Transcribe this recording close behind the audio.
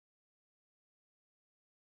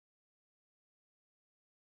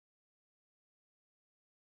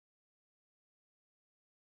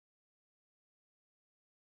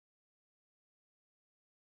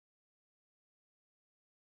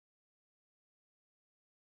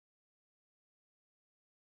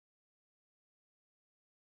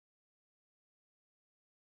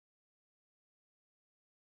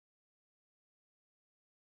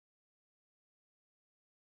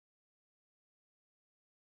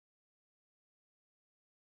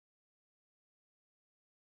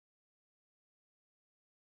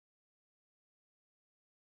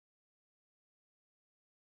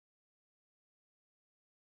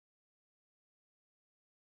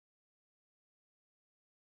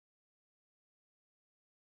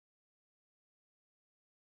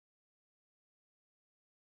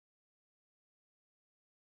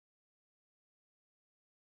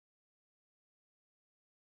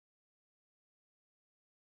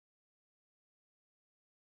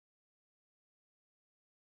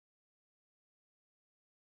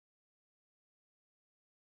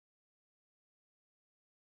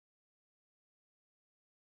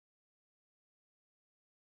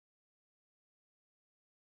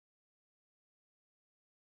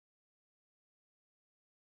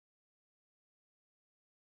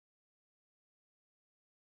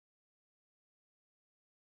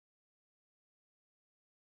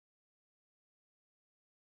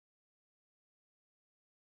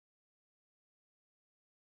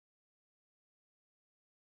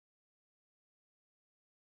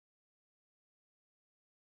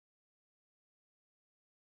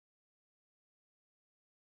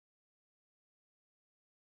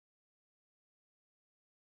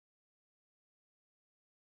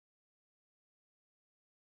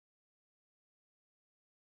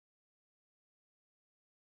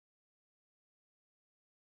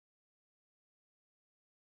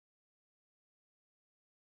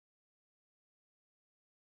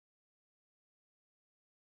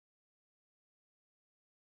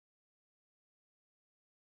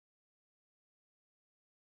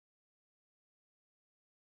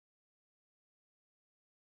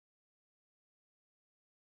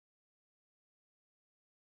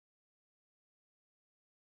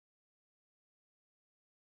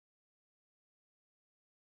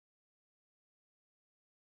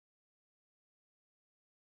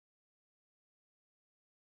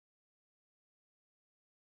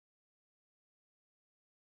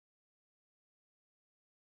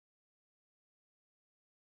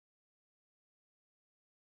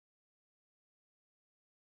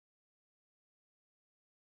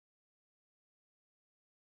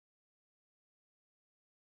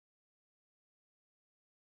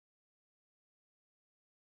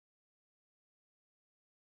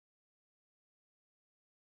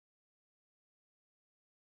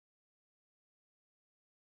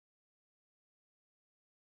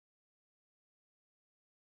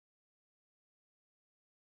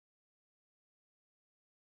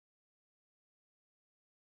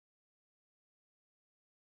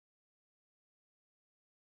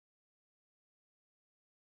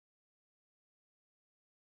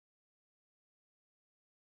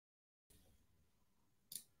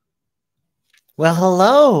Well,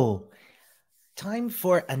 hello. Time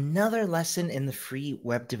for another lesson in the free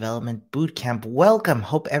web development bootcamp. Welcome.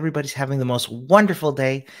 Hope everybody's having the most wonderful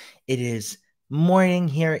day. It is morning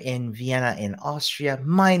here in Vienna, in Austria.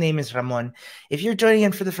 My name is Ramon. If you're joining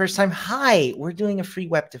in for the first time, hi. We're doing a free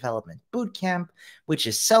web development bootcamp, which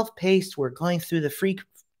is self-paced. We're going through the free,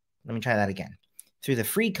 let me try that again, through the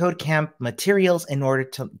free code camp materials in order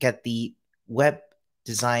to get the web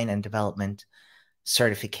design and development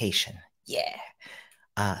certification. Yeah.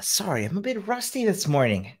 Sorry, I'm a bit rusty this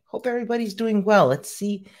morning. Hope everybody's doing well. Let's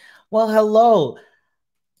see. Well, hello.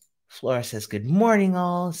 Flora says, good morning,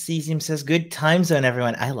 all. Cesium says, good time zone,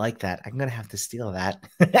 everyone. I like that. I'm going to have to steal that.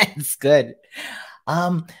 It's good.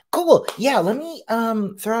 Cool. Yeah, let me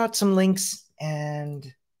throw out some links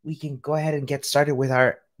and we can go ahead and get started with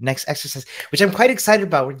our next exercise, which I'm quite excited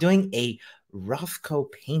about. We're doing a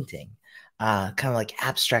Rothko painting, kind of like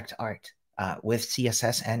abstract art with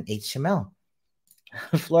CSS and HTML.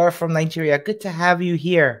 Flora from Nigeria, good to have you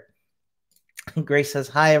here. Grace says,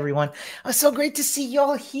 hi, everyone. Oh, so great to see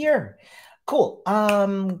y'all here. Cool.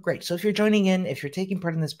 Great. So if you're joining in, if you're taking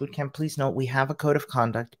part in this bootcamp, please note we have a code of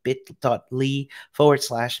conduct,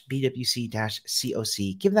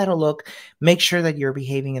 bit.ly/BWC-COC. Give that a look. Make sure that you're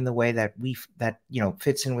behaving in the way that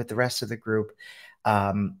fits in with the rest of the group.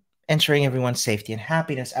 Ensuring everyone's safety and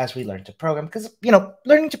happiness as we learn to program, because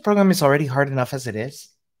learning to program is already hard enough as it is.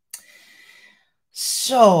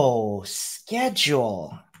 So,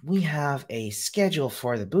 schedule. We have a schedule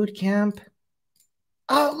for the bootcamp.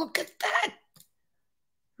 Oh, look at that.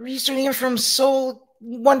 Restarting it from Seoul.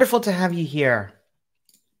 Wonderful to have you here.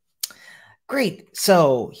 Great.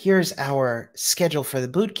 So, here's our schedule for the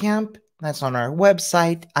bootcamp. That's on our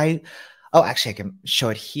website. Actually, I can show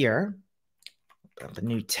it here. Open up a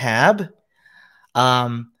new tab.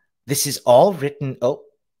 This is all written. Oh.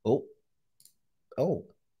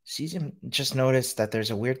 Cesium just noticed that there's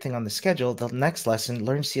a weird thing on the schedule. The next lesson,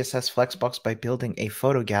 Learn CSS Flexbox by Building a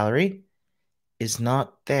Photo Gallery, is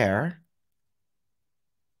not there.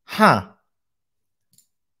 Huh.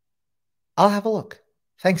 I'll have a look.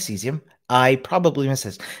 Thanks, Cesium. I probably missed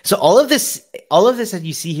this. So all of this that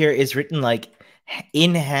you see here is written like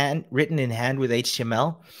written in hand with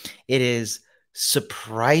HTML. It is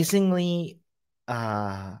surprisingly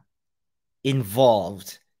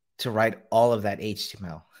involved to write all of that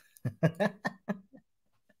HTML.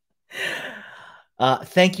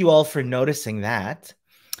 Thank you all for noticing that.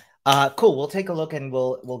 Cool. We'll take a look and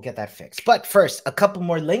we'll get that fixed. But first, a couple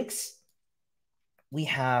more links. We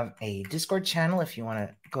have a Discord channel if you want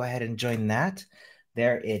to go ahead and join that.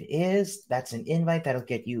 There it is. That's an invite that'll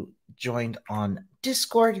get you joined on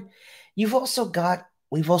Discord. We've also got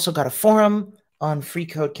a forum on Free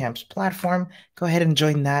Code Camp's platform. Go ahead and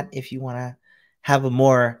join that if you want to have a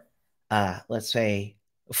more, let's say,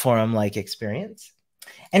 forum-like experience.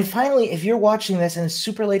 And finally, if you're watching this and it's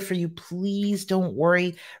super late for you, please don't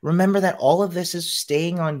worry. Remember that all of this is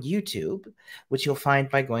staying on YouTube, which you'll find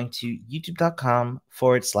by going to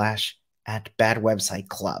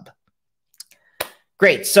youtube.com/@badwebsiteclub.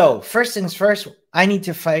 Great. So first things first, I need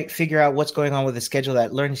to figure out what's going on with the schedule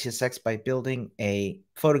that Learn CSS by building a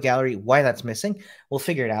photo gallery, why that's missing. We'll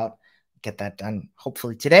figure it out, get that done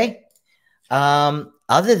hopefully today. Other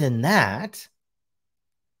than that,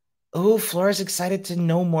 oh, Flora's excited to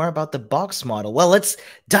know more about the box model. Well, let's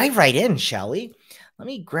dive right in, shall we? Let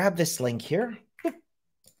me grab this link here,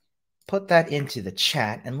 put that into the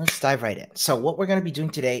chat, and let's dive right in. So what we're going to be doing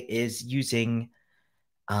today is using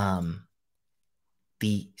the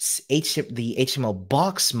HTML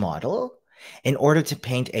box model in order to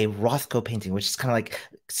paint a Rothko painting, which is kind of like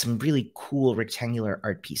some really cool rectangular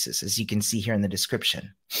art pieces, as you can see here in the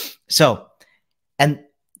description. So, and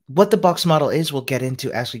what the box model is, we'll get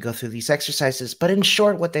into as we go through these exercises. But in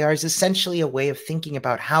short, what they are is essentially a way of thinking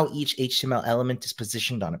about how each HTML element is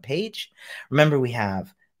positioned on a page. Remember, we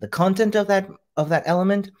have the content of that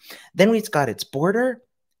element. Then we've got its border,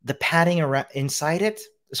 the padding around inside it.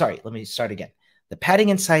 Sorry, let me start again. The padding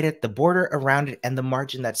inside it, the border around it, and the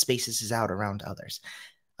margin that spaces it out around others.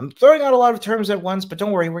 I'm throwing out a lot of terms at once, but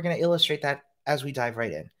don't worry, we're going to illustrate that as we dive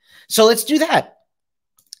right in. So let's do that.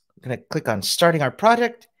 I'm going to click on starting our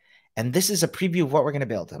project. And this is a preview of what we're going to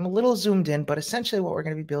build. I'm a little zoomed in, but essentially what we're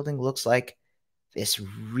going to be building looks like this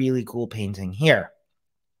really cool painting here.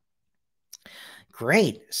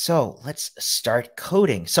 Great. So let's start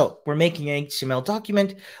coding. So we're making an HTML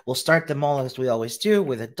document. We'll start them all as we always do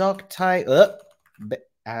with a doc type,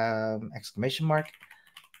 exclamation mark,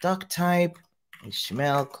 doc type,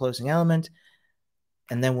 HTML, closing element.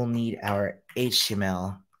 And then we'll need our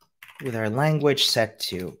HTML with our language set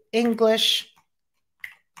to English.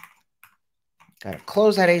 Got to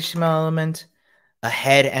close that HTML element. a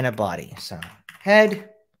head and a body. So head,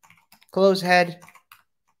 close head,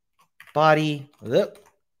 body,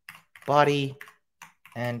 body,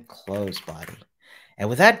 and close body. And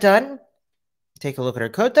with that done, take a look at our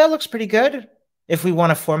code. That looks pretty good. If we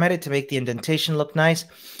want to format it to make the indentation look nice,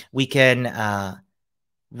 we can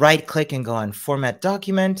right click and go on Format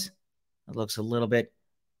Document. It looks a little bit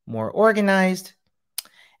more organized.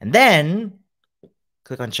 And then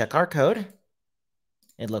click on Check Our Code.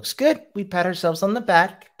 It looks good. We pat ourselves on the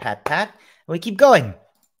back, pat, and we keep going.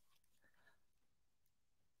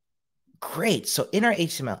 Great. So in our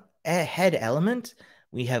HTML head element,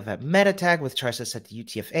 we have a meta tag with char set to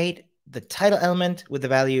UTF-8, the title element with the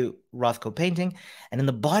value Rothko painting, and in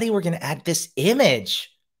the body, we're going to add this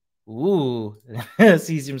image. Ooh,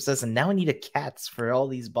 Cesium says, and now I need a cats for all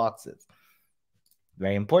these boxes.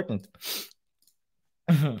 Very important.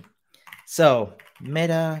 So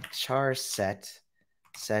meta char set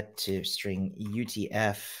to string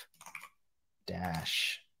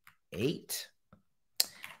UTF-8.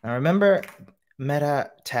 Now remember,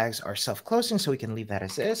 meta tags are self-closing, so we can leave that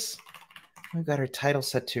as is. We've got our title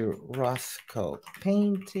set to Rothko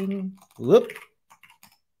painting. Whoop.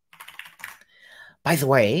 By the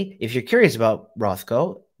way, if you're curious about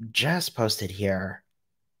Rothko, just posted here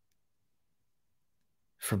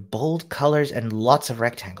for bold colors and lots of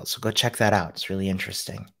rectangles. So go check that out. It's really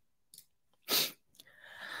interesting.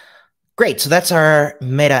 Great. So that's our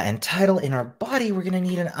meta and title. In our body, we're going to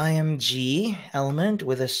need an IMG element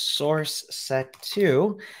with a source set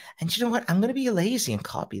to. And you know what? I'm going to be lazy and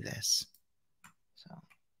copy this. So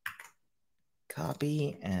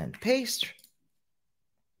copy and paste.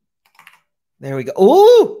 There we go.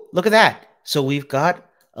 Oh, look at that. So we've got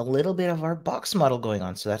a little bit of our box model going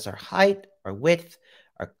on. So that's our height, our width,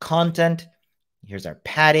 our content. Here's our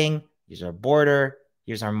padding. Here's our border.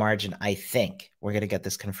 Here's our margin, I think. We're going to get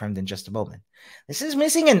this confirmed in just a moment. This is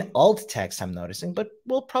missing an alt text, I'm noticing, but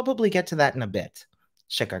we'll probably get to that in a bit.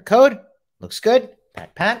 Check our code. Looks good.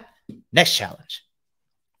 Pat. Next challenge.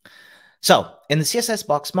 So in the CSS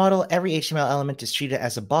box model, every HTML element is treated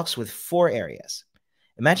as a box with 4 areas.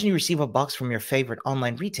 Imagine you receive a box from your favorite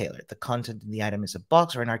online retailer. The content in the item is a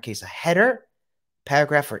box, or in our case, a header,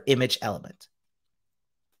 paragraph, or image element.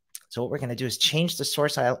 So what we're going to do is change the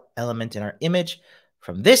source element in our image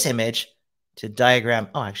from this image to diagram.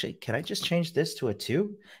 Oh, actually, can I just change this to a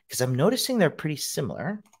 2? Because I'm noticing they're pretty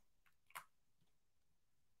similar.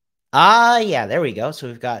 Ah, yeah, there we go. So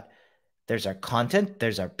we've got, there's our content,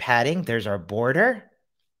 there's our padding, there's our border.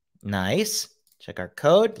 Nice. Check our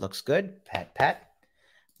code. Looks good. Pat.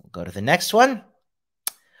 We'll go to the next one.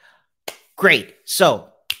 Great. So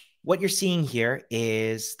what you're seeing here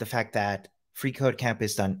is the fact that Free Code Camp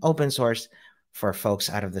is done open source for folks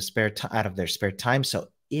out of their spare time. So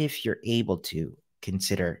if you're able to,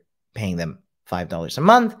 consider paying them $5 a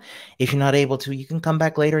month. If you're not able to, you can come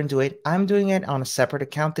back later and do it. I'm doing it on a separate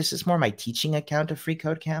account. This is more my teaching account of Free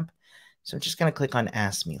Code Camp. So I'm just going to click on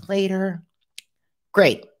Ask Me Later.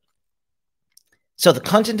 Great. So the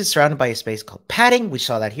content is surrounded by a space called padding. We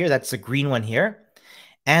saw that here. That's the green one here.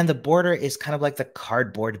 And the border is kind of like the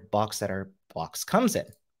cardboard box that our box comes in.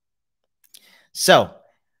 So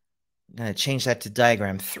I'm going to change that to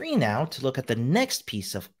diagram 3 now to look at the next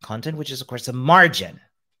piece of content, which is, of course, the margin.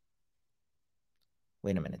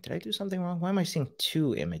 Wait a minute. Did I do something wrong? Why am I seeing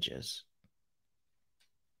 2 images?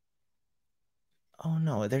 Oh,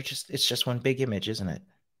 no. It's just one big image, isn't it?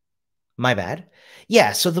 My bad.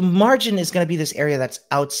 Yeah, so the margin is going to be this area that's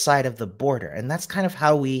outside of the border. And that's kind of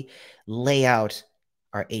how we lay out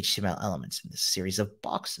our HTML elements in this series of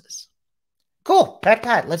boxes. Cool.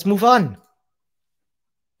 Pat. Let's move on.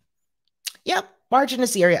 Yep, margin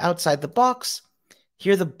is the area outside the box.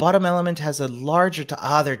 Here, the bottom element has a larger there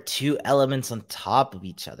are 2 elements on top of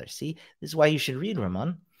each other. See, this is why you should read,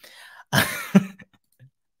 Ramon.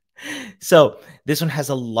 So this one has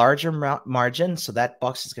a larger margin, so that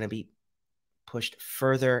box is going to be pushed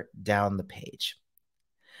further down the page.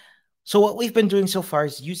 So what we've been doing so far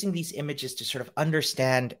is using these images to sort of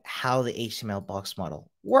understand how the HTML box model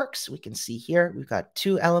works. We can see here we've got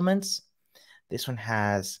 2 elements. This one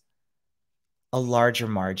has a larger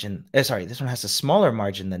margin. Sorry, this one has a smaller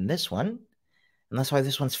margin than this one. And that's why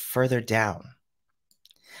this one's further down.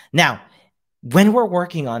 Now, when we're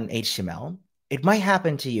working on HTML, it might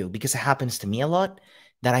happen to you, because it happens to me a lot,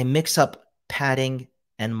 that I mix up padding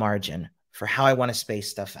and margin for how I want to space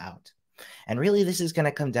stuff out. And really, this is going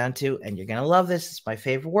to come down to, and you're going to love this, it's my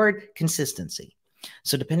favorite word, consistency.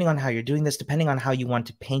 So depending on how you're doing this, depending on how you want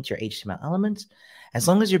to paint your HTML elements, as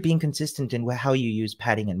long as you're being consistent in how you use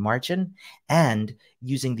padding and margin and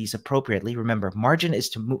using these appropriately, remember, margin is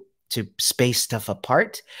to to space stuff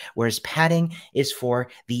apart, whereas padding is for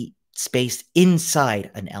the space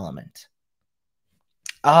inside an element.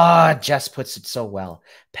 Ah, Jess puts it so well.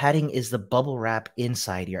 Padding is the bubble wrap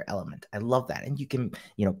inside your element. I love that. And you can,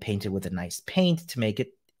 paint it with a nice paint to make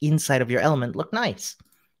it inside of your element look nice.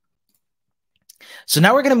 So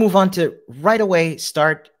now we're going to move on to right away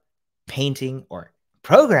start painting or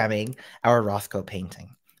programming our Rothko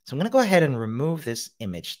painting. So I'm going to go ahead and remove this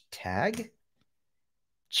image tag.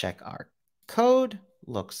 Check our code.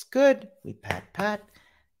 Looks good. We pat.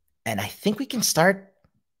 And I think we can start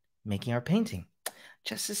making our painting.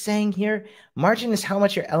 Just as saying here, margin is how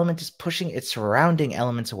much your element is pushing its surrounding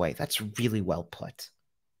elements away. That's really well put.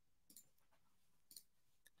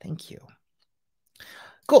 Thank you.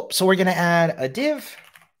 Cool. So we're going to add a div.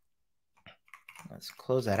 Let's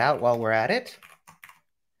close that out while we're at it.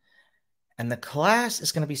 And the class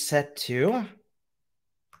is going to be set to, I'm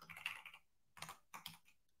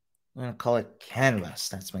going to call it canvas.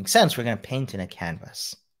 That makes sense. We're going to paint in a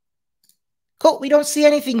canvas. Cool. We don't see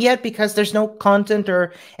anything yet because there's no content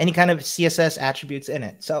or any kind of CSS attributes in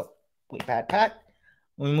it. So we pat.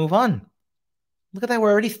 We move on. Look at that.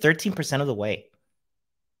 We're already 13% of the way.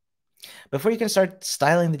 Before you can start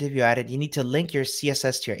styling the div you added, you need to link your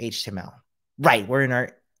CSS to your HTML. Right. We're in our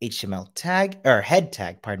HTML tag or head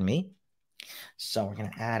tag, pardon me. So we're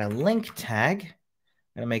going to add a link tag.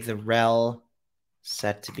 I'm going to make the rel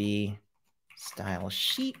set to be style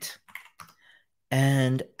sheet.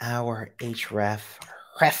 And our href,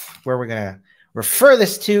 where we're going to refer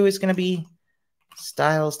this to, is going to be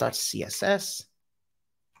styles.css.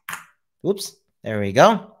 Oops, there we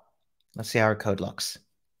go. Let's see how our code looks.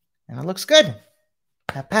 And it looks good.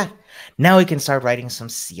 Pat. Now we can start writing some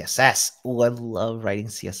CSS. Oh, I love writing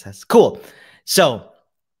CSS. Cool. So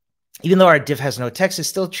even though our div has no text, it's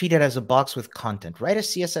still treated as a box with content. Write a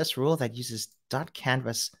CSS rule that uses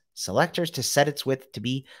 .canvas selectors to set its width to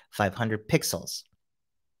be 500 pixels.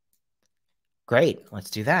 Great, let's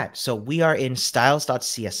do that. So we are in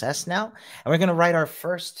styles.css now, and we're going to write our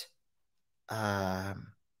first CSS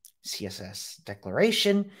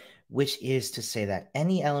declaration, which is to say that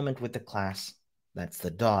any element with the class, that's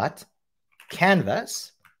the dot,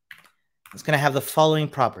 canvas, is going to have the following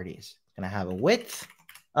properties. It's going to have a width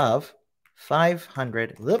of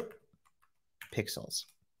 500 pixels.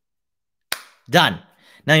 Done.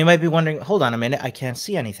 Now you might be wondering, hold on a minute, I can't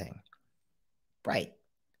see anything. Right.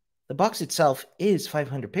 The box itself is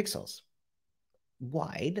 500 pixels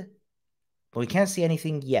wide, but we can't see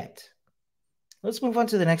anything yet. Let's move on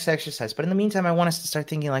to the next exercise. But in the meantime, I want us to start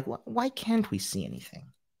thinking like, why can't we see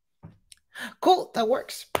anything? Cool, that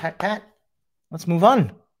works. Pat. Let's move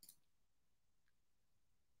on.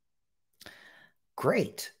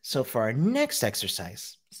 Great. So for our next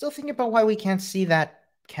exercise, still thinking about why we can't see that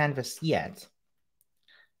canvas yet.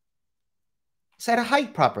 Set a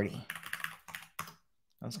height property.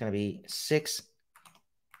 That's going to be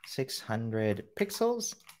 600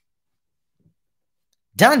 pixels.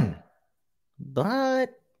 Done.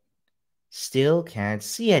 But still can't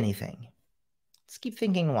see anything. Let's keep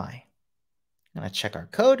thinking why. I'm going to check our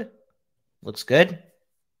code. Looks good.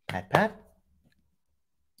 Pat.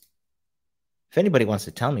 If anybody wants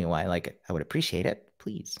to tell me why I like it, I would appreciate it.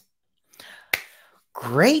 Please.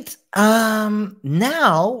 Great.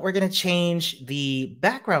 Now we're going to change the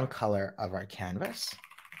background color of our canvas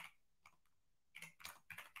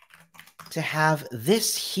to have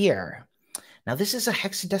this here. Now, this is a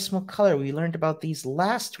hexadecimal color. We learned about these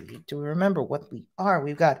last week. Do we remember what we are?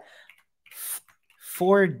 We've got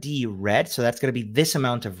 4D red. So that's going to be this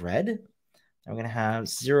amount of red. I'm going to have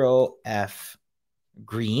 0F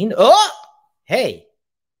green. Oh, hey.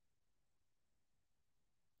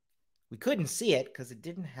 We couldn't see it because it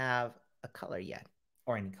didn't have a color yet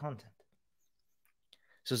or any content.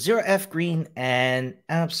 So 0F green and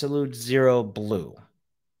absolute 0 blue.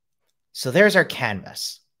 So there's our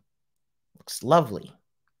canvas. Looks lovely.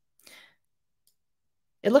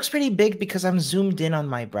 It looks pretty big because I'm zoomed in on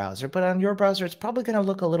my browser, but on your browser, it's probably going to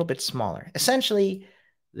look a little bit smaller. Essentially,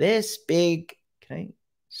 this big. Can I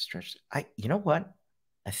stretch? You know what?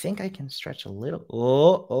 I think I can stretch a little.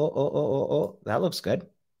 Oh. That looks good.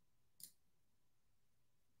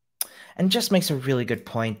 And just makes a really good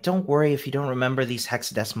point. Don't worry if you don't remember these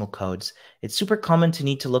hexadecimal codes. It's super common to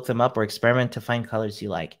need to look them up or experiment to find colors you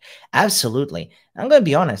like. Absolutely. I'm going to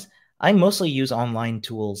be honest. I mostly use online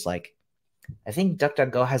tools like, I think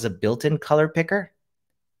DuckDuckGo has a built-in color picker.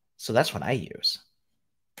 So that's what I use.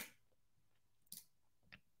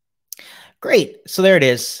 Great. So there it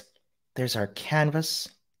is. There's our canvas.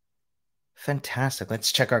 Fantastic.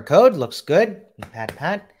 Let's check our code. Looks good.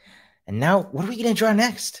 Pat. And now what are we going to draw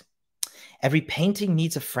next? Every painting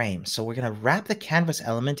needs a frame, so we're going to wrap the canvas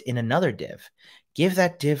element in another div. Give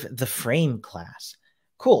that div the frame class.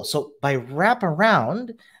 Cool. So by wrap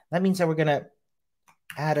around, that means that we're going to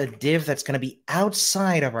add a div that's going to be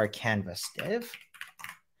outside of our canvas div.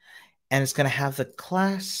 And it's going to have the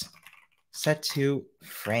class set to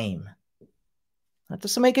frame. That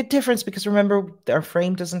doesn't make a difference because remember, our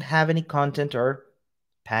frame doesn't have any content or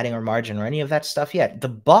padding or margin or any of that stuff yet. The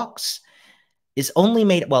box is only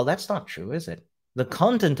made, well, that's not true, is it? The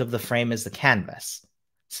content of the frame is the canvas.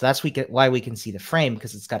 So that's why we can see the frame,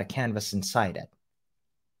 because it's got a canvas inside it.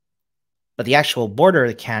 But the actual border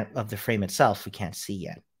of the frame itself, we can't see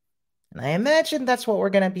yet. And I imagine that's what we're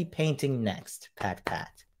going to be painting next, pat.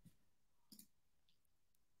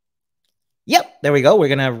 Yep, there we go. We're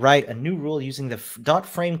going to write a new rule using the dot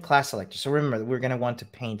frame class selector. So remember, we're going to want to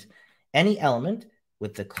paint any element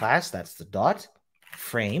with the class, that's the dot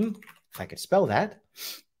frame, if I could spell that.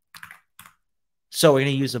 So we're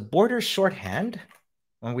going to use a border shorthand.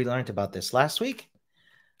 When we learned about this last week,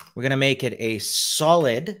 we're going to make it a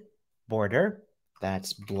solid border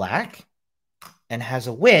that's black and has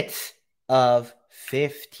a width of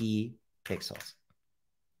 50 pixels.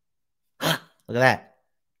 Look at that.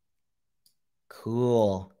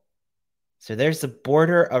 Cool. So there's the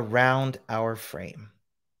border around our frame.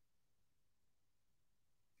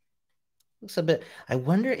 Looks a bit, I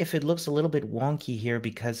wonder if it looks a little bit wonky here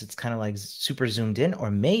because it's kind of like super zoomed in, or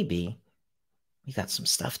maybe we got some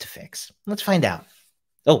stuff to fix. Let's find out.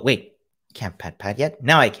 Oh, wait, can't pat yet.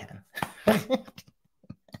 Now I can.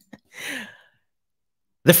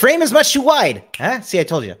 The frame is much too wide. Huh? See, I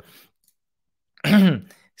told you.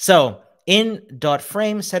 So in dot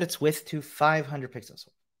frame, set its width to 500 pixels.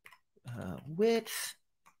 Width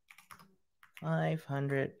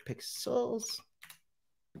 500 pixels.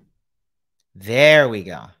 There we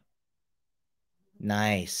go.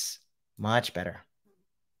 Nice. Much better.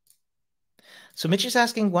 So Mitch is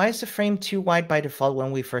asking, why is the frame too wide by default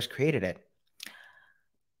when we first created it?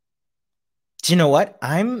 Do you know what?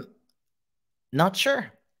 I'm not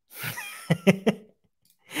sure.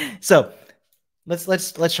 So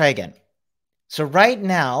let's try again. So right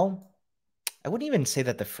now, I wouldn't even say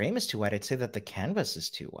that the frame is too wide. I'd say that the canvas is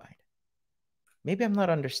too wide. Maybe I'm not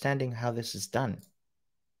understanding how this is done.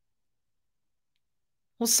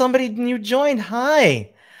 Well, somebody new joined.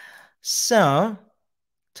 Hi. So,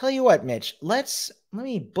 tell you what, Mitch, let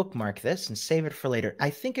me bookmark this and save it for later.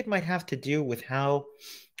 I think it might have to do with how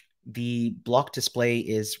the block display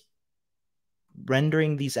is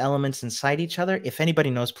rendering these elements inside each other. If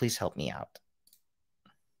anybody knows, please help me out.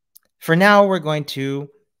 For now, we're going to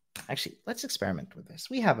actually, let's experiment with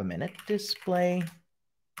this. We have a minute. Display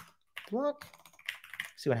block.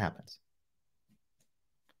 See what happens.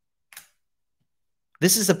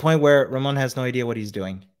 This is the point where Ramon has no idea what he's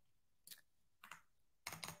doing.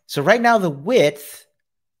 So right now, the width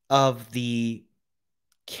of the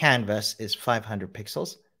canvas is 500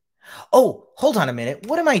 pixels. Oh, hold on a minute.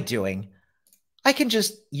 What am I doing? I can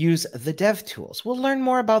just use the dev tools. We'll learn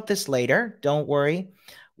more about this later. Don't worry.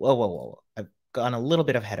 Whoa. I've gone a little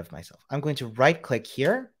bit ahead of myself. I'm going to right-click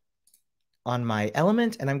here on my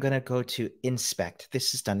element, and I'm going to go to inspect.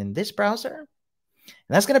 This is done in this browser.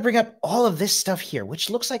 And that's going to bring up all of this stuff here, which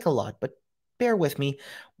looks like a lot, but bear with me.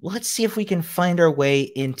 Let's see if we can find our way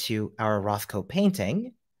into our Rothko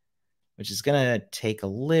painting, which is going to take a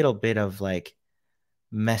little bit of like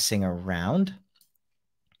messing around.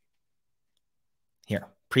 Here,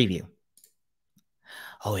 preview.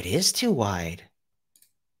 Oh, it is too wide.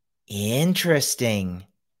 Interesting.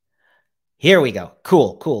 Here we go.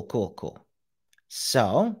 Cool.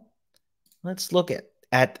 So let's look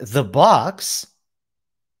at the box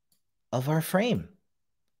of our frame.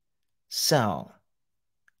 So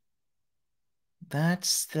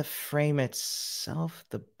that's the frame itself.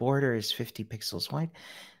 The border is 50 pixels wide.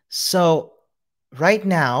 So right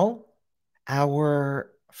now,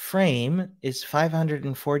 our frame is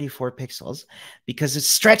 544 pixels because it's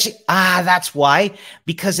stretching. That's why.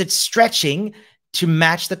 Because it's stretching to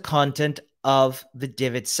match the content of the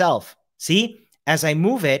div itself. See, as I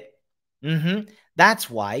move it, that's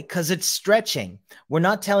why, because it's stretching. We're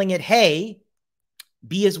not telling it, hey,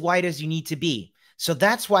 be as wide as you need to be. So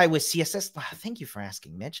that's why with CSS, thank you for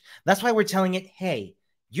asking, Mitch. That's why we're telling it, hey,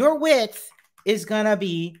 your width is going to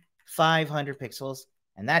be 500 pixels,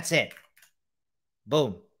 and that's it.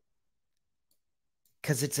 Boom.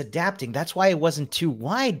 Because it's adapting. That's why it wasn't too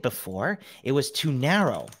wide before. It was too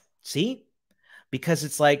narrow. See? Because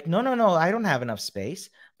it's like, no, I don't have enough space.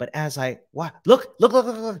 But as I, look.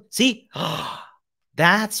 See?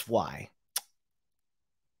 That's why.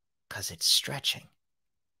 Because it's stretching.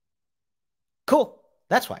 Cool.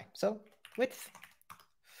 That's why. So width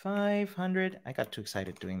 500. I got too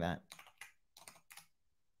excited doing that.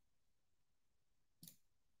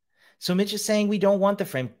 So Mitch is saying we don't want the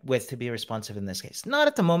frame width to be responsive in this case. Not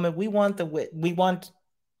at the moment. We want the width. We want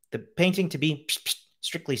the painting to be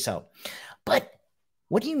strictly so. But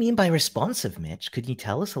what do you mean by responsive, Mitch? Could you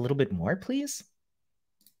tell us a little bit more, please?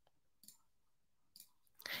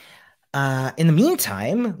 In the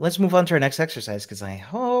meantime, let's move on to our next exercise because I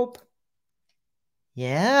hope.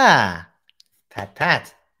 Yeah.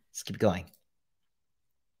 Pat. Let's keep going.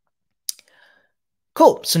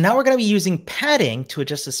 Cool. So now we're going to be using padding to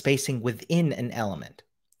adjust the spacing within an element.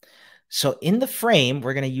 So in the frame,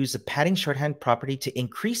 we're going to use the padding shorthand property to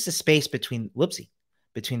increase the space between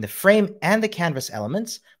the frame and the canvas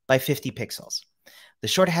elements by 50 pixels. The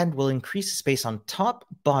shorthand will increase the space on top,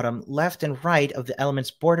 bottom, left, and right of the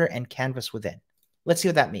element's border and canvas within. Let's see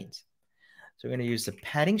what that means. So we're going to use the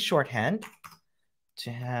padding shorthand to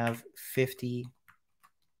have 50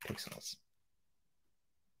 pixels.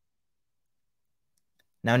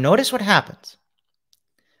 Now notice what happens.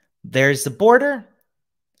 There's the border,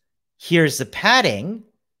 here's the padding,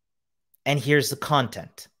 and here's the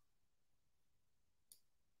content.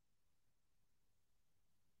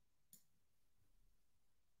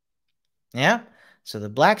 Yeah? So the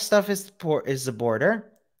black stuff is the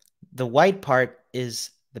border, the white part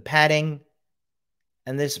is the padding,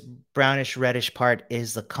 and this brownish reddish part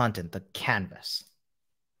is the content, the canvas.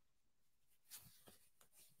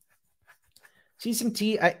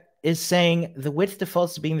 CSMT is saying the width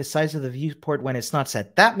defaults to being the size of the viewport when it's not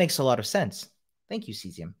set. That makes a lot of sense. Thank you,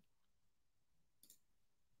 Cesium.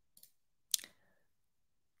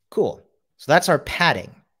 Cool. So that's our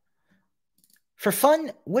padding. For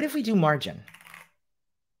fun, what if we do margin?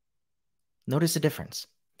 Notice the difference.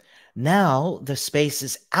 Now the space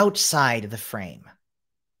is outside the frame.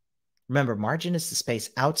 Remember, margin is the space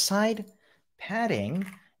outside. Padding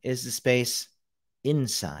is the space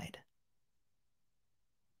inside.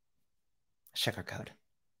 Let's check our code.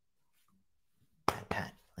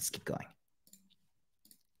 Pat. Let's keep going.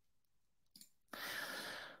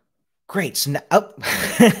 Great. So now, oh,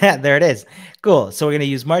 there it is. Cool. So we're going to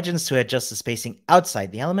use margins to adjust the spacing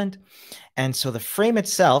outside the element. And so the frame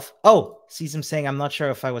itself, oh, Cesium saying, I'm not sure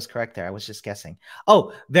if I was correct there. I was just guessing.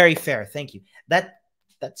 Oh, very fair. Thank you. That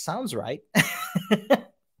sounds right.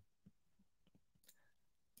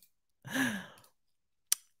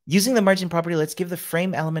 Using the margin property, let's give the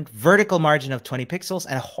frame element vertical margin of 20 pixels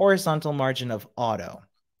and a horizontal margin of auto.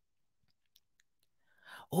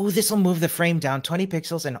 Oh, this will move the frame down 20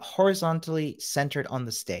 pixels and horizontally centered on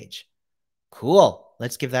the stage. Cool.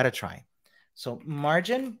 Let's give that a try. So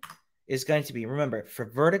margin is going to be, remember, for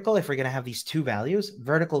vertical, if we're going to have these two values,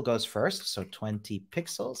 vertical goes first, so 20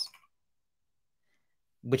 pixels,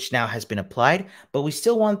 which now has been applied, but we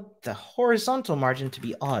still want the horizontal margin to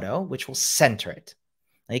be auto, which will center it.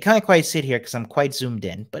 Now, you can't quite see it here because I'm quite zoomed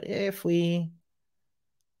in, but if we,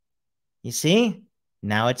 you see,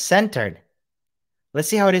 now it's centered. Let's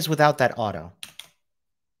see how it is without that auto.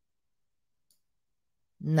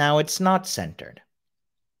 Now it's not centered.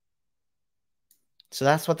 So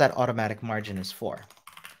that's what that automatic margin is for.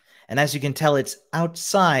 And as you can tell, it's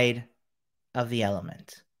outside of the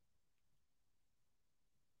element.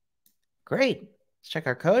 Great. Let's check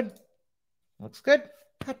our code. Looks good.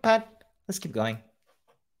 Pat. Let's keep going.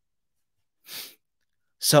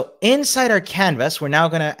 So inside our canvas, we're now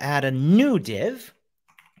going to add a new div.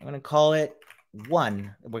 I'm going to call it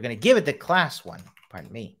 1. We're going to give it the class 1. Pardon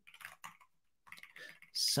me.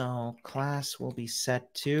 So class will be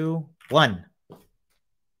set to 1.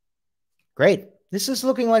 Great. This is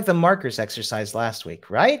looking like the markers exercise last week,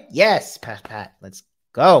 right? Yes, Pat. Let's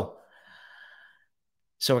go.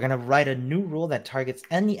 So we're going to write a new rule that targets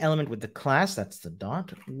any element with the class, that's the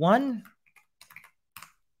dot, 1.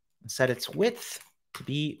 Set its width to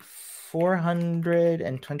be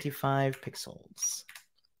 425 pixels.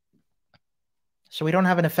 So we don't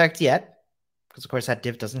have an effect yet, because of course that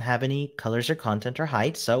div doesn't have any colors or content or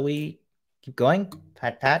height. So we keep going.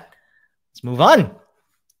 Pat. Let's move on.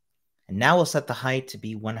 And now we'll set the height to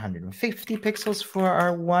be 150 pixels for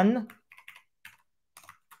our 1.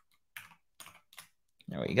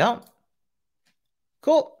 There we go.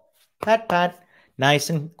 Cool. Pat.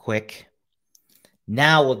 Nice and quick.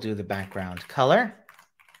 Now we'll do the background color,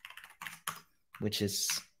 which is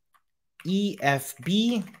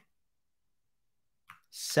EFB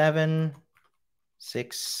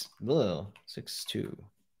 762.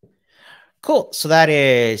 Cool. So that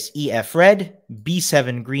is EF red,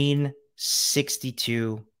 B7 green,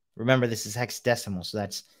 62. Remember, this is hexadecimal, so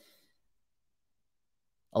that's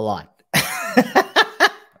a lot.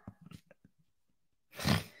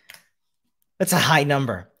 That's a high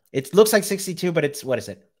number. It looks like 62, but it's, what is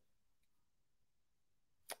it?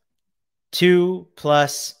 2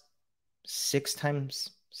 plus 6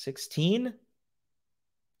 times 16?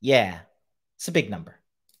 Yeah, it's a big number.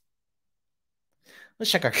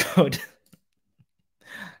 Let's check our code.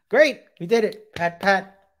 Great, we did it. Pat,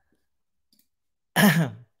 pat.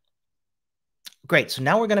 Great, so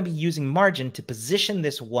now we're going to be using margin to position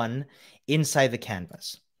this one inside the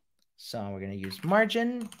canvas. So we're going to use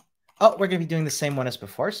margin. Oh, we're going to be doing the same one as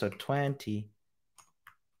before, so 20.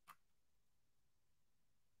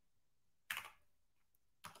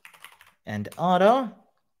 And auto.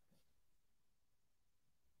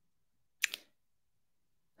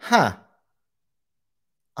 Huh.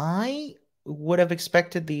 I would have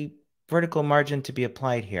expected the vertical margin to be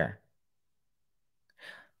applied here.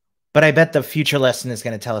 But I bet the future lesson is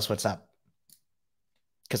going to tell us what's up.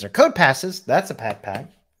 Because our code passes. That's a pat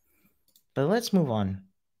pat. But let's move on.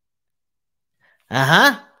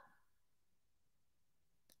 Uh-huh.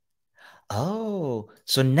 Oh,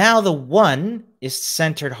 so now the 1 is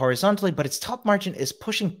centered horizontally, but its top margin is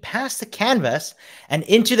pushing past the canvas and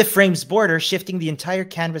into the frame's border, shifting the entire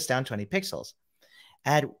canvas down 20 pixels.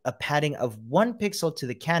 Add a padding of 1 pixel to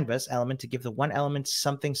the canvas element to give the one element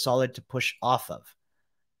something solid to push off of.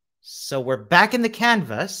 So we're back in the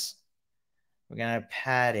canvas. We're going to have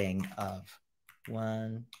padding of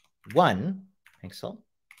 1 pixel.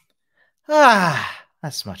 Ah,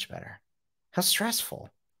 that's much better. How stressful.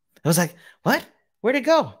 I was like, what? Where'd it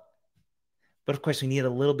go? But of course, we need a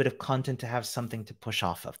little bit of content to have something to push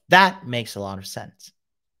off of. That makes a lot of sense.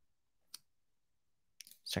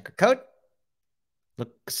 Check our code.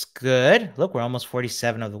 Looks good. Look, we're almost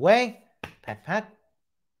 47 of the way. Pat, pat.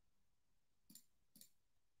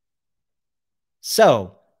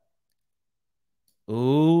 So,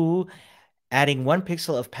 adding 1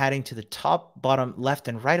 pixel of padding to the top, bottom, left,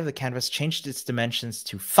 and right of the canvas changed its dimensions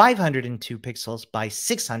to 502 pixels by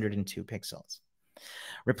 602 pixels.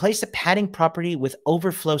 Replace the padding property with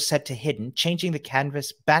overflow set to hidden, changing the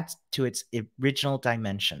canvas back to its original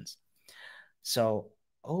dimensions. So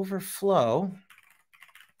overflow,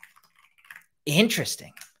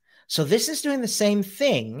 interesting. So this is doing the same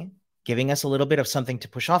thing, giving us a little bit of something to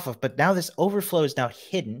push off of, but now this overflow is now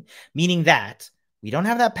hidden, meaning that we don't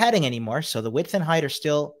have that padding anymore. So the width and height are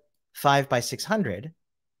still 5 by 600,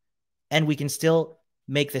 and we can still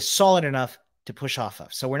make this solid enough to push off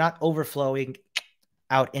of. So we're not overflowing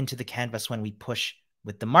out into the canvas when we push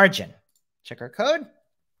with the margin. Check our code.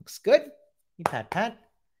 Looks good. We pat, pat.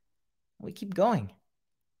 We keep going.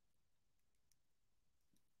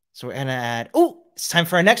 So we're going to add, oh, it's time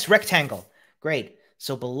for our next rectangle. Great.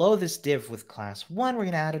 So below this div with class 1, we're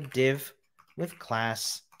going to add a div with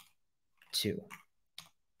class 2.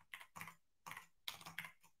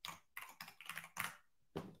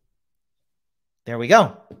 There we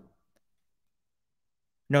go.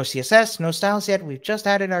 No CSS, no styles yet. We've just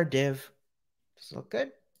added our div. Does it look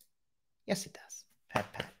good? Yes, it does.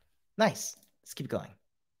 Pat, pat. Nice. Let's keep going.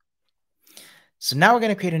 So now we're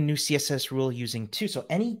going to create a new CSS rule using 2. So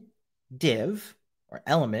any div or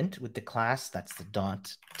element with the class, that's the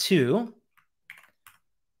dot 2.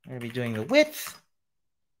 We're going to be doing the width.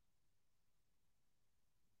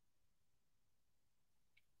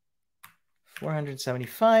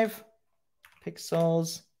 (475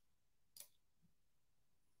 pixels).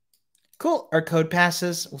 Cool. Our code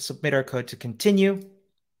passes. We'll submit our code to continue.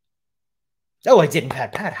 Oh, I didn't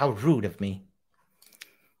pat pat. How rude of me.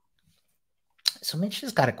 So Mitch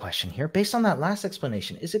has got a question here. Based on that last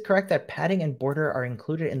explanation, is it correct that padding and border are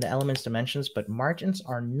included in the element's dimensions, but margins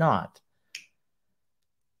are not?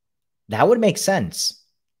 That would make sense.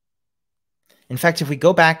 In fact, if we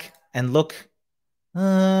go back and look,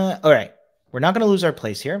 all right, we're not going to lose our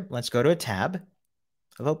place here. Let's go to a tab.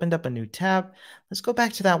 I've opened up a new tab. Let's go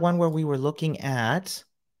back to that one where we were looking at.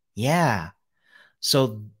 Yeah.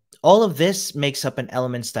 So all of this makes up an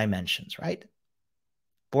element's dimensions, right?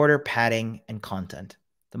 Border, padding, and content.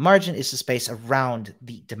 The margin is the space around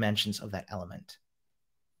the dimensions of that element.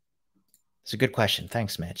 It's a good question.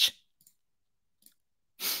 Thanks, Mitch.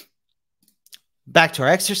 Back to our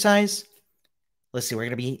exercise. Let's see,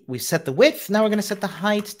 we've set the width. Now we're going to set the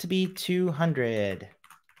height to be 200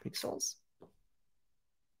 pixels.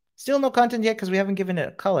 Still no content yet because we haven't given it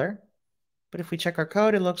a color. But if we check our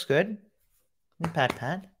code, it looks good. And pat,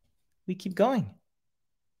 pat. We keep going.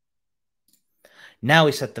 Now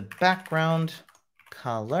we set the background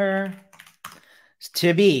color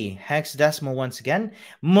to be hexadecimal once again.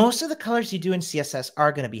 Most of the colors you do in CSS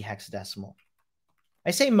are going to be hexadecimal.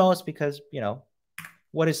 I say most because, you know,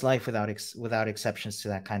 what is life without exceptions to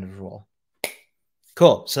that kind of rule?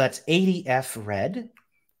 Cool. So that's 80F red.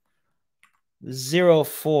 0,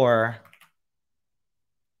 4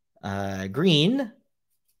 green,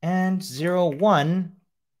 and 0, 1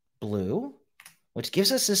 blue, which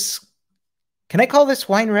gives us this. Can I call this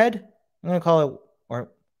wine red? I'm going to call it,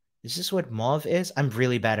 or is this what mauve is? I'm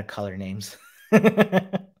really bad at color names.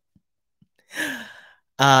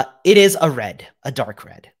 It is a red, a dark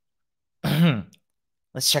red.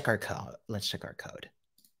 Let's check our code.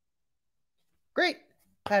 Great.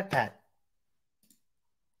 Pat.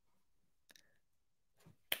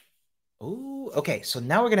 Ooh, okay. So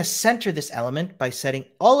now we're going to center this element by setting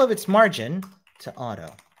all of its margin to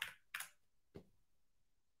auto.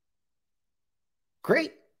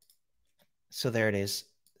 Great. So there it is,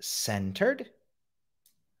 centered.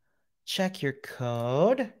 Check your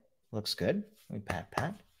code. Looks good. We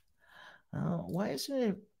pat. Why isn't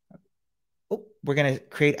it? Oh, we're going to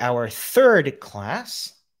create our third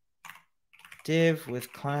class. Div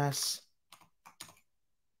with class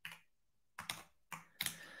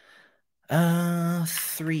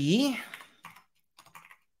 3.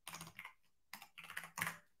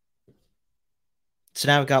 So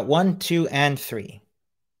now we've got 1, 2, and 3.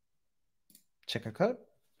 Check our code.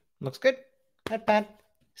 Looks good. Not bad.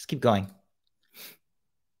 Let's keep going.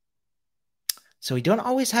 So we don't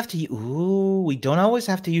always have to use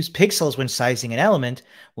pixels when sizing an element.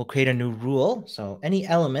 We'll create a new rule. So any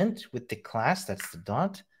element with the class, that's the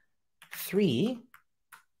dot, 3.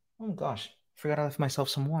 Oh gosh, forgot I left myself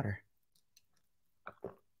some water.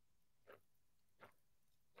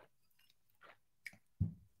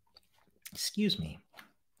 Excuse me.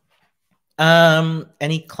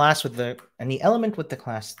 Any element with the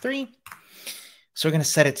class 3. So we're going to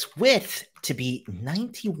set its width to be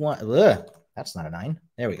 91. Ugh, that's not a 9.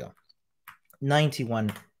 There we go.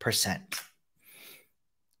 91%.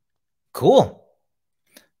 Cool.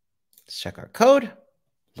 Let's check our code.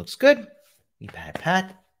 Looks good. We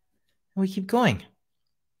pat, and we keep going.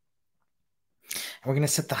 And we're going to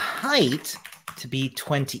set the height to be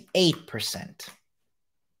 28%.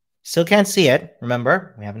 Still can't see it.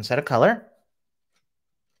 Remember, we haven't set a color.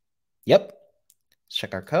 Yep. Let's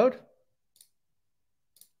check our code.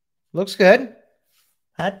 Looks good.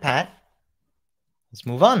 Pat. Let's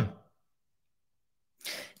move on.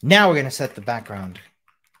 Now we're going to set the background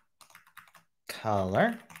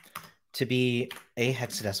color to be a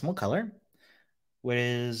hexadecimal color, which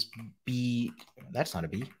is B, that's not a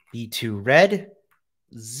B, B2 red,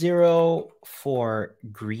 0, 4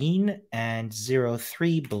 green, and 0,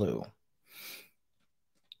 3 blue,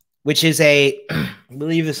 which is I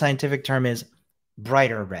believe the scientific term is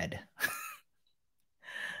brighter red.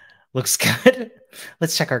 Looks good.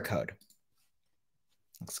 Let's check our code.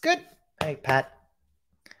 Looks good. Hey, Pat.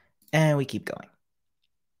 And we keep going.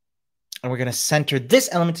 And we're going to center this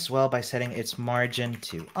element as well by setting its margin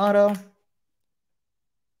to auto.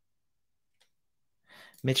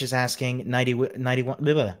 Mitch is asking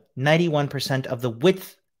 91% of the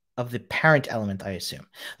width of the parent element, I assume.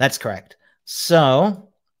 That's correct. So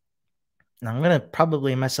I'm going to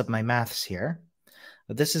probably mess up my maths here,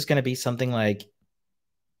 but this is going to be something like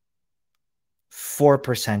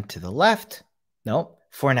 4% to the left. No,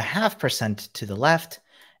 4.5% to the left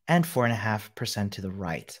and 4.5% to the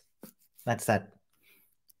right. That's that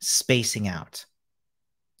spacing out,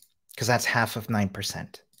 because that's half of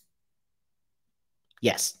 9%.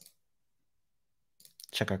 Yes.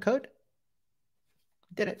 Check our code.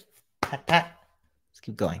 Did it. Pat. Let's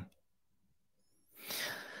keep going.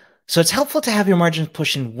 So it's helpful to have your margins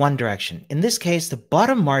push in one direction. In this case, the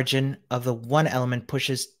bottom margin of the one element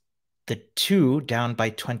pushes the 2 down by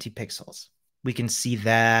 20 pixels. We can see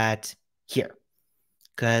that here,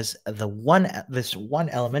 because this one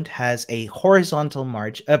element has a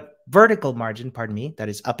vertical margin, pardon me, that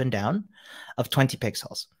is up and down of 20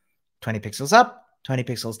 pixels. 20 pixels up, 20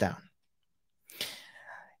 pixels down.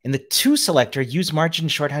 In the to selector, use margin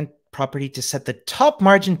shorthand property to set the top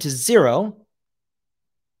margin to 0.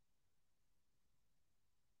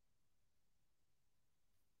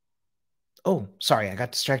 Oh, sorry, I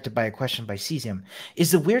got distracted by a question by Cesium. Is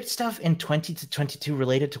the weird stuff in 20 to 22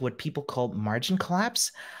 related to what people call margin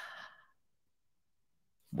collapse?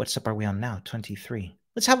 What step are we on now? 23.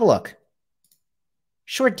 Let's have a look.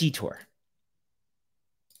 Short detour.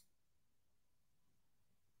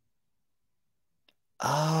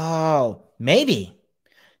 Oh, maybe.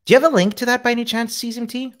 Do you have a link to that by any chance, Cesium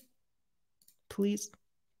T? Please.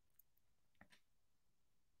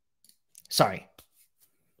 Sorry.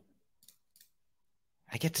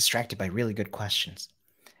 I get distracted by really good questions.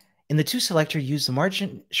 In the to selector, use the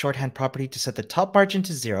margin shorthand property to set the top margin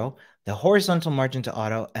to 0, the horizontal margin to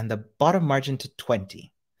auto, and the bottom margin to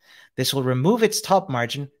 20. This will remove its top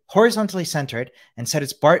margin, horizontally centered, and set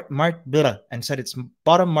its bottom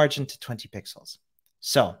margin to 20 pixels.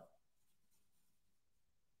 So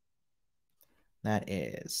that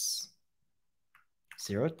is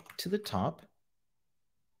 0 to the top.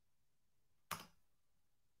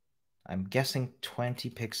 I'm guessing 20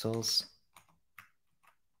 pixels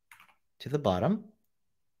to the bottom.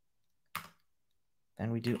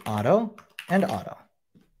 Then we do auto and auto,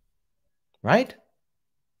 right?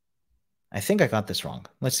 I think I got this wrong.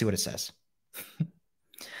 Let's see what it says.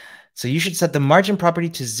 So you should set the margin property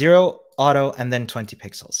to 0, auto, and then 20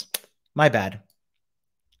 pixels. My bad.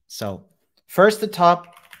 So first the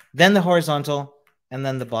top, then the horizontal, and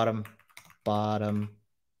then the bottom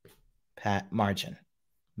margin.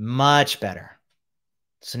 Much better.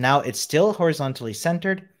 So now it's still horizontally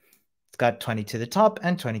centered. It's got 20 to the top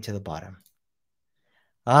and 20 to the bottom.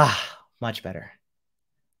 Ah, much better.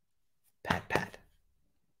 Pat.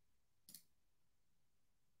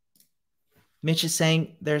 Mitch is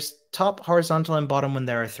saying there's top, horizontal, and bottom when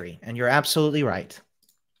there are 3. And you're absolutely right.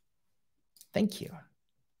 Thank you.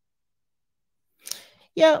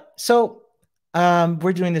 Yeah, so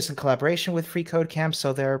we're doing this in collaboration with Free Code Camp.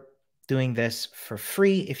 So they're doing this for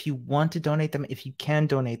free. If you want to donate them, if you can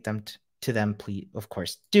donate them to them, please, of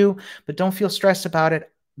course, do. But don't feel stressed about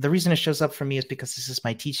it. The reason it shows up for me is because this is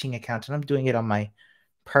my teaching account, and I'm doing it on my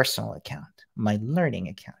personal account, my learning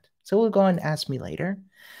account. So we'll go and ask me later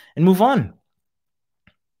and move on.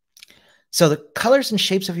 So the colors and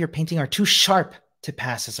shapes of your painting are too sharp to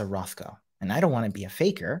pass as a Rothko, and I don't want to be a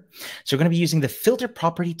faker. So we're going to be using the filter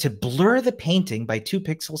property to blur the painting by 2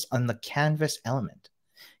 pixels on the canvas element.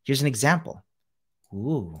 Here's an example.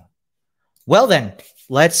 Ooh. Well then,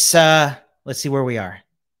 let's see where we are.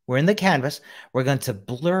 We're in the canvas. We're going to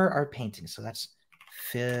blur our painting. So that's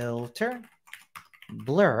filter,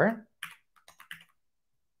 blur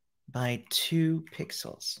by 2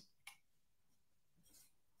 pixels.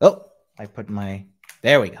 Oh, I put my,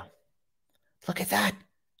 there we go. Look at that.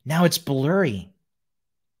 Now it's blurry.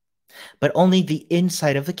 But only the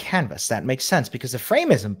inside of the canvas. That makes sense because the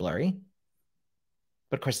frame isn't blurry.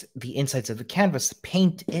 But of course, the insides of the canvas, the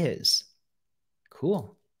paint is.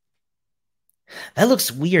 Cool. That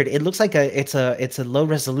looks weird. It looks like it's a low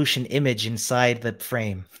resolution image inside the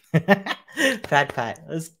frame. Pat.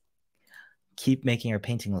 Let's keep making our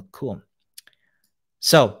painting look cool.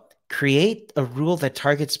 So create a rule that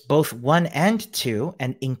targets both 1 and 2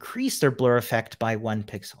 and increase their blur effect by 1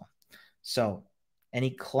 pixel. So any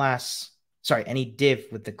div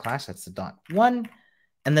with the class, that's the dot 1.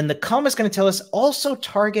 And then the comma is going to tell us also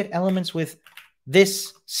target elements with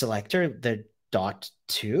this selector, the dot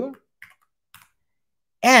 2.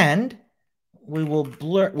 And we will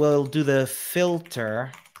blur, we'll do the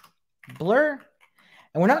filter blur.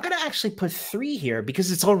 And we're not going to actually put 3 here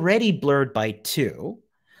because it's already blurred by 2.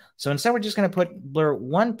 So instead, we're just going to put blur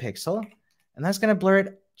 1 pixel, and that's going to blur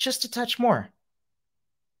it just a touch more.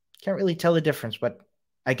 Can't really tell the difference, but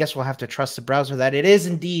I guess we'll have to trust the browser that it is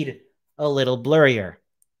indeed a little blurrier.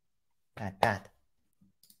 Pat.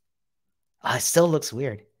 It still looks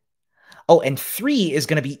weird. Oh, and 3 is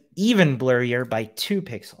going to be even blurrier by 2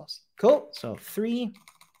 pixels. Cool. So 3,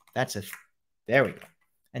 there we go.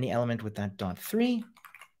 Any element with that dot 3.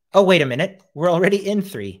 Oh, wait a minute. We're already in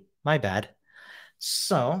 3. My bad.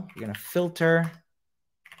 So we're going to filter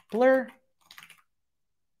blur.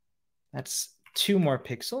 That's 2 more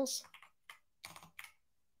pixels.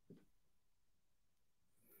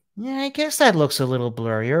 Yeah, I guess that looks a little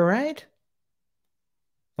blurrier, right?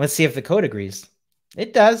 Let's see if the code agrees.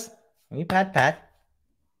 It does. Let me pat.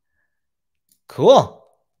 Cool.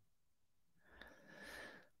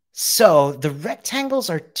 So the rectangles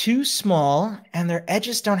are too small and their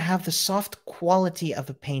edges don't have the soft quality of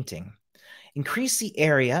a painting. Increase the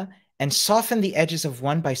area and soften the edges of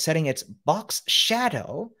one by setting its box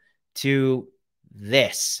shadow to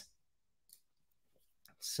this.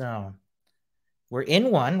 So we're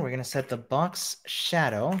in 1. We're going to set the box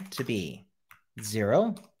shadow to be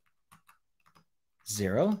 0,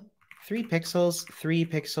 0, 3 pixels, 3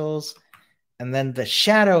 pixels. And then the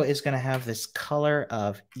shadow is going to have this color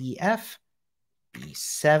of EF,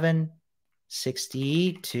 B7,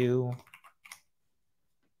 62.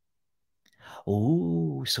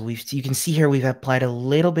 Oh, so you can see here we've applied a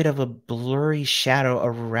little bit of a blurry shadow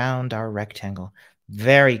around our rectangle.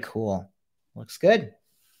 Very cool. Looks good.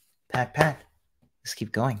 Pat. Let's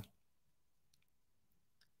keep going.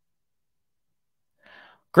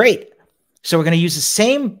 Great. So we're going to use the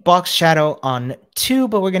same box shadow on 2,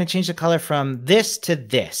 but we're going to change the color from this to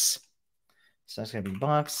this. So that's going to be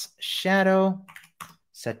box shadow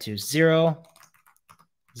set to 0,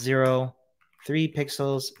 0, 3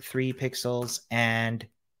 pixels, 3 pixels, and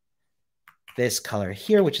this color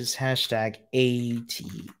here, which is hashtag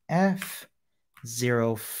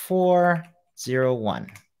ATF0401.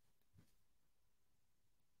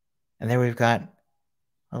 And there we've got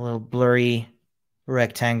a little blurry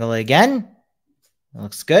rectangle again. It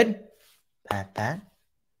looks good. Pat.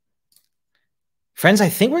 Friends, I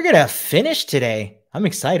think we're going to finish today. I'm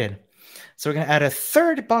excited. So we're going to add a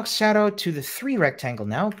third box shadow to the 3 rectangle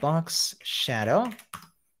now. Box shadow.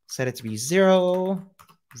 Set it to be 0,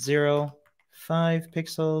 0, 5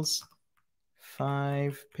 pixels,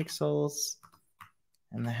 5 pixels,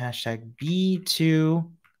 and the hashtag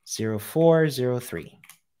B20403.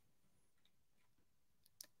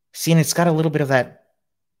 See, and it's got a little bit of that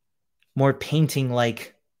more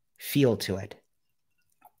painting-like feel to it.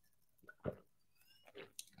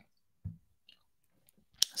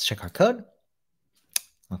 Let's check our code.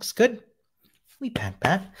 Looks good. We pat.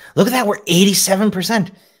 Look at that, we're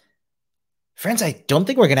 87%. Friends, I don't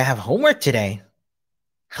think we're going to have homework today.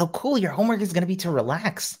 How cool your homework is going to be to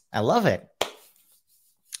relax. I love it.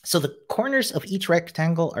 So the corners of each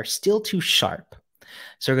rectangle are still too sharp.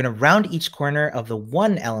 So we're going to round each corner of the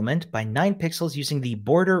one element by 9 pixels using the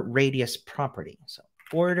border radius property. So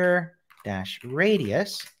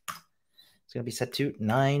border-radius is going to be set to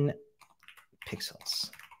 9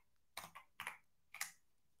 pixels.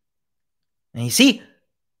 And you see,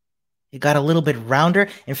 it got a little bit rounder.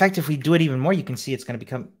 In fact, if we do it even more, you can see it's going to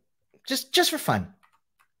become just for fun.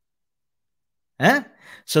 Huh?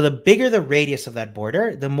 So the bigger the radius of that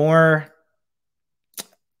border, the more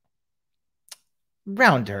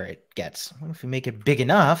rounder it gets. What if we make it big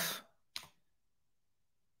enough?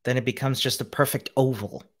 Then it becomes just a perfect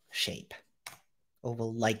oval shape,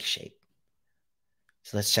 oval-like shape.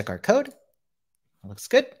 So let's check our code. It looks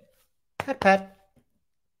good. Pat.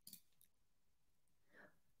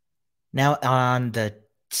 Now on the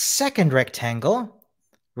second rectangle,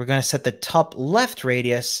 we're going to set the top left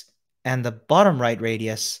radius and the bottom right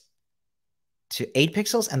radius to 8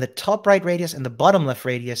 pixels and the top right radius and the bottom left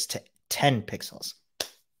radius to 10 pixels.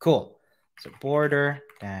 Cool. So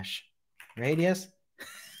border-radius.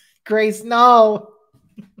 Grace, no.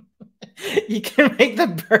 You can make the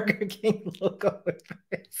Burger King logo with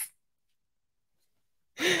this.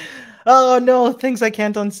 Oh no, things I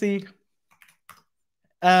can't unsee.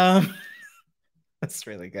 That's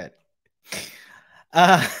really good.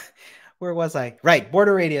 Where was I? Right,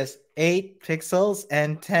 border radius 8 pixels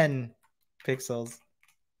and 10 pixels.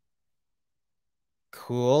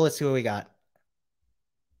 Cool. Let's see what we got.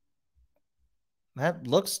 That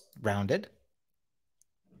looks rounded.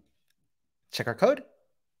 Check our code.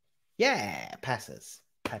 Yeah, passes.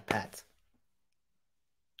 Pat.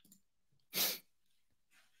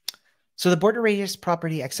 So the border radius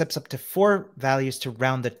property accepts up to 4 values to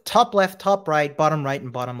round the top left, top right,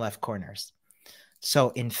 and bottom left corners.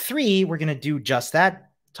 So in 3, we're going to do just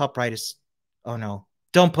that. Top right is, oh no,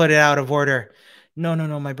 don't put it out of order. No,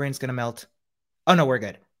 my brain's going to melt. Oh no, we're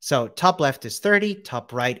good. So top left is 30,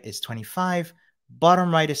 top right is 25,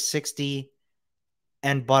 bottom right is 60,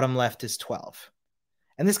 and bottom left is 12.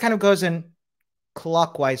 And this kind of goes in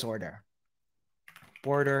clockwise order.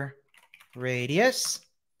 Border radius.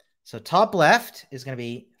 So top left is going to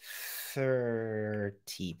be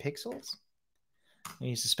 30 pixels. We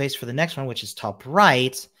use the space for the next one, which is top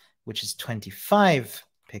right, which is 25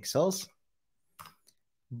 pixels.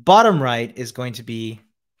 Bottom right is going to be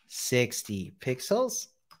 60 pixels.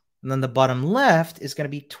 And then the bottom left is going to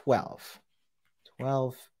be 12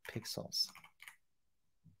 pixels.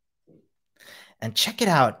 And check it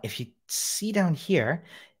out. If you see down here,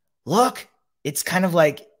 look, it's kind of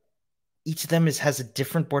like each of them has a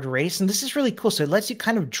different border radius. And this is really cool. So it lets you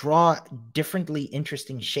kind of draw differently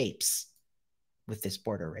interesting shapes with this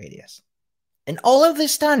border radius. And all of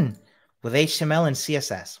this done with HTML and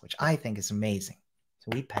CSS, which I think is amazing.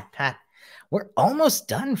 So we pat. We're almost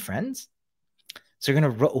done, friends. So we're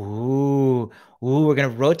going to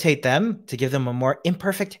rotate them to give them a more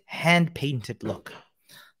imperfect hand-painted look.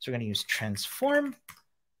 So we're going to use transform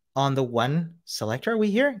on the one selector. Are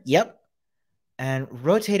we here? Yep. And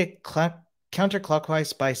rotate it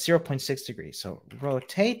counterclockwise by 0.6 degrees. So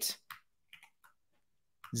rotate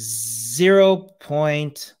 0.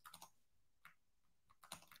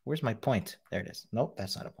 Where's my point? There it is. Nope,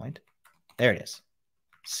 that's not a point. There it is.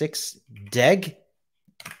 6 deg.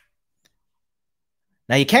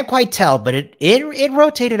 Now you can't quite tell, but it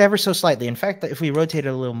rotated ever so slightly. In fact, if we rotate it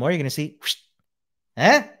a little more, you're going to see.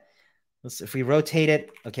 If we rotate it,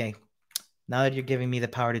 okay. Now that you're giving me the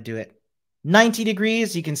power to do it, 90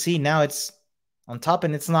 degrees, you can see now it's on top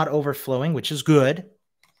and it's not overflowing, which is good.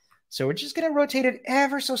 So we're just going to rotate it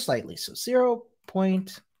ever so slightly. So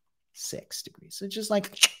 0.6 degrees. So just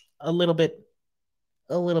like a little bit.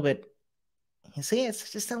 You see,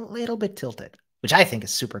 it's just a little bit tilted, which I think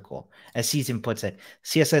is super cool. As Season puts it,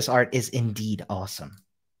 CSS art is indeed awesome.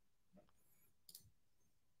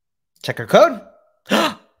 Check our code.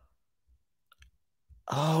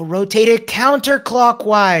 Oh, rotate it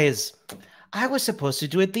counterclockwise. I was supposed to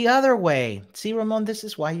do it the other way. See, Ramon, this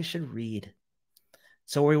is why you should read.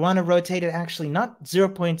 So we want to rotate it actually not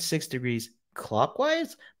 0.6 degrees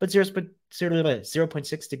clockwise, but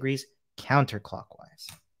 0.6 degrees counterclockwise.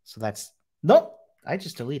 So that's, nope, I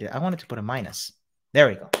just deleted it. I wanted to put a minus. There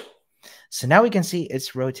we go. So now we can see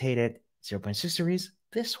it's rotated 0.6 degrees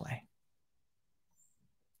this way.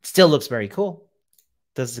 Still looks very cool.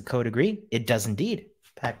 Does the code agree? It does indeed.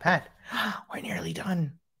 Pat. We're nearly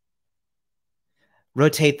done.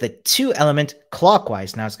 Rotate the 2 element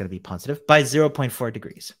clockwise. Now it's going to be positive by 0.4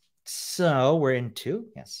 degrees. So we're in 2.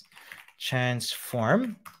 Yes.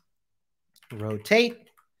 Transform. Rotate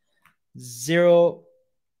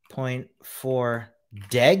 0.4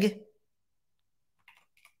 deg.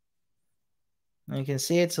 You can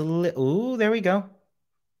see it's a little. Ooh, there we go.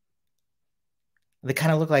 They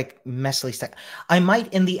kind of look like messily stacked. I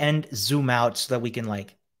might, in the end, zoom out so that we can,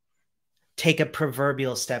 like, take a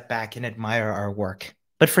proverbial step back and admire our work.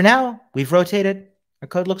 But for now, we've rotated. Our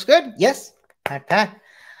code looks good. Yes. Pat.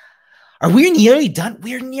 Are we nearly done?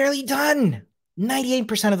 We're nearly done.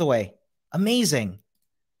 98% of the way. Amazing.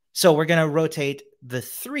 So we're going to rotate the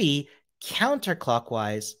 3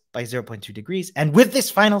 counterclockwise by 0.2 degrees. And with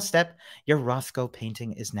this final step, your Rothko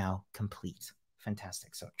painting is now complete.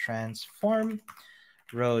 Fantastic. So transform,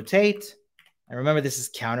 rotate. And remember, this is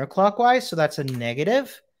counterclockwise, so that's a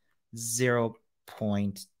negative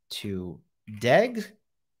 0.2 deg,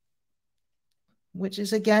 which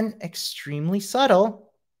is, again, extremely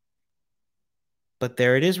subtle. But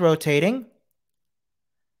there it is rotating.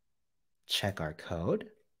 Check our code.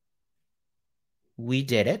 We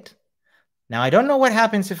did it. Now, I don't know what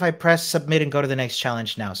happens if I press submit and go to the next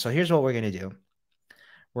challenge now. So here's what we're going to do.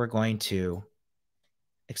 We're going to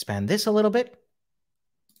expand this a little bit.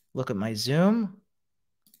 Look at my zoom.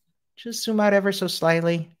 Just zoom out ever so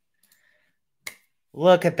slightly.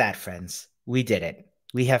 Look at that, friends. We did it.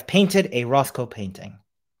 We have painted a Rothko painting.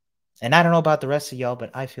 And I don't know about the rest of y'all,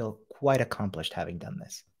 but I feel quite accomplished having done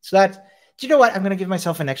this. So that's, do you know what? I'm going to give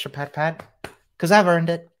myself an extra pat because I've earned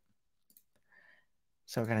it.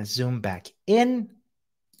 So we're going to zoom back in.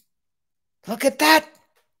 Look at that.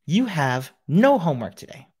 You have no homework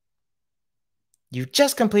today. You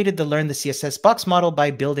just completed the Learn the CSS Box model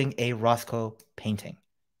by building a Rothko painting.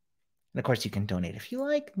 And of course, you can donate if you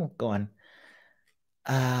like. We'll go on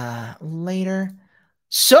later.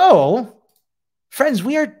 So, friends,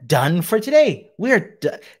 we are done for today. We are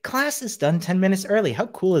class is done 10 minutes early. How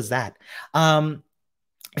cool is that?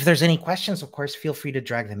 If there's any questions, of course, feel free to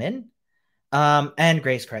drag them in. And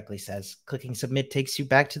Grace correctly says, clicking submit takes you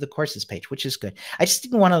back to the courses page, which is good. I just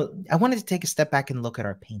didn't want to, I wanted to take a step back and look at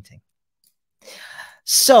our painting.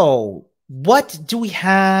 So what do we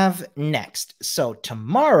have next? So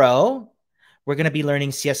tomorrow, we're going to be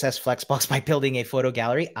learning CSS Flexbox by building a photo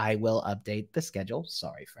gallery. I will update the schedule.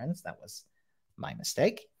 Sorry, friends. That was my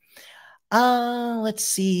mistake. Let's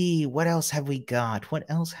see. What else have we got? What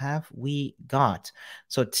else have we got?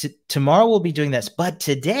 So tomorrow we'll be doing this. But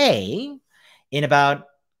today, in about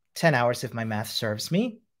 10 hours, if my math serves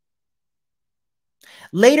me,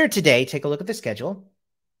 later today, take a look at the schedule.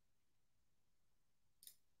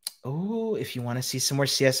 Oh, if you want to see some more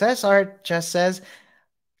CSS art, just says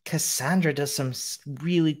Cassandra does some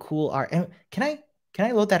really cool art. And can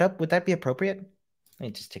I load that up? Would that be appropriate? Let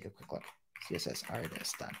me just take a quick look.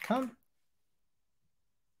 CSSartist.com.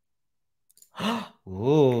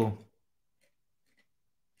 Ooh.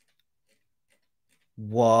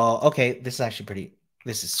 Whoa. Okay, this is actually pretty.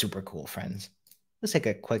 This is super cool, friends. Let's take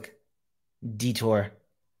a quick detour.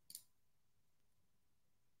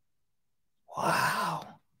 Wow.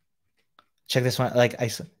 Check this one. Like,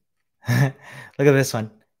 look at this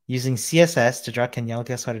one. Using CSS to draw. Can y'all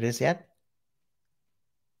guess what it is yet?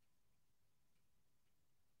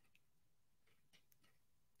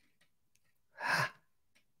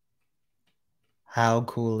 How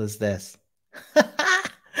cool is this?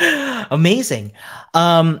 Amazing.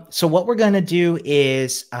 So what we're going to do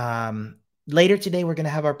is later today, we're going to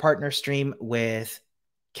have our partner stream with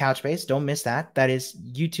Couchbase. Don't miss that. That is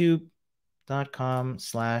youtube.com/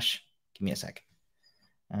 give me a sec.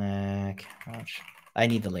 Couch. I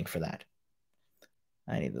need the link for that.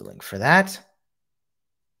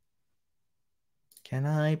 Can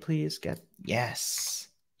I please get, yes.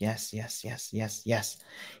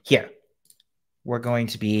 Here, we're going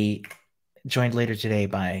to be joined later today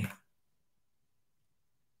by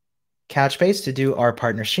Couchbase to do our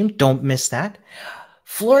partner stream. Don't miss that.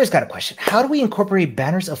 Flora's got a question. How do we incorporate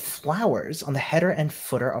banners of flowers on the header and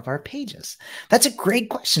footer of our pages? That's a great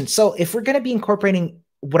question. So if we're going to be incorporating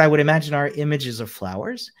what I would imagine are images of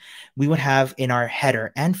flowers, we would have in our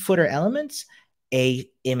header and footer elements a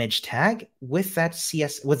image tag with that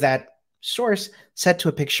source set to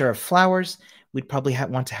a picture of flowers. We'd probably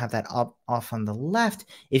want to have that off on the left.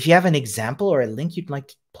 If you have an example or a link you'd like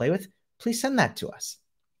to play with, please send that to us.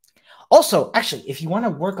 Also, actually, if you want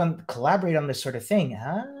to collaborate on this sort of thing,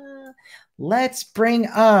 let's bring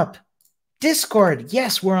up Discord.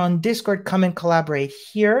 Yes, we're on Discord. Come and collaborate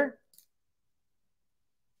here.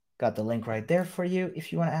 Got the link right there for you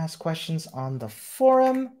if you want to ask questions on the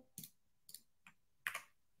forum.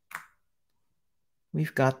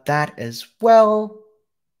 We've got that as well.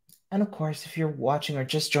 And of course, if you're watching or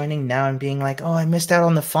just joining now and being like, oh, I missed out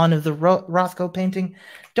on the fun of the Rothko painting,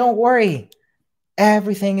 don't worry.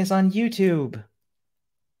 Everything is on YouTube.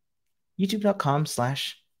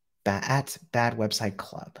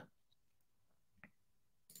 youtube.com/@badwebsiteclub.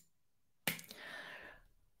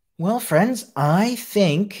 Well, friends, I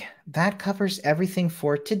think that covers everything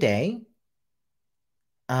for today.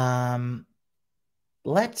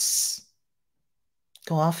 Let's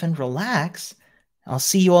go off and relax. I'll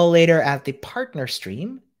see you all later at the partner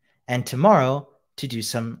stream and tomorrow to do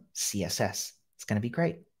some CSS. It's going to be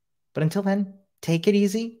great. But until then, take it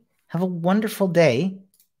easy. Have a wonderful day,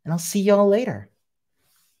 and I'll see you all later.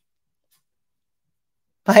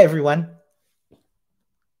 Bye, everyone.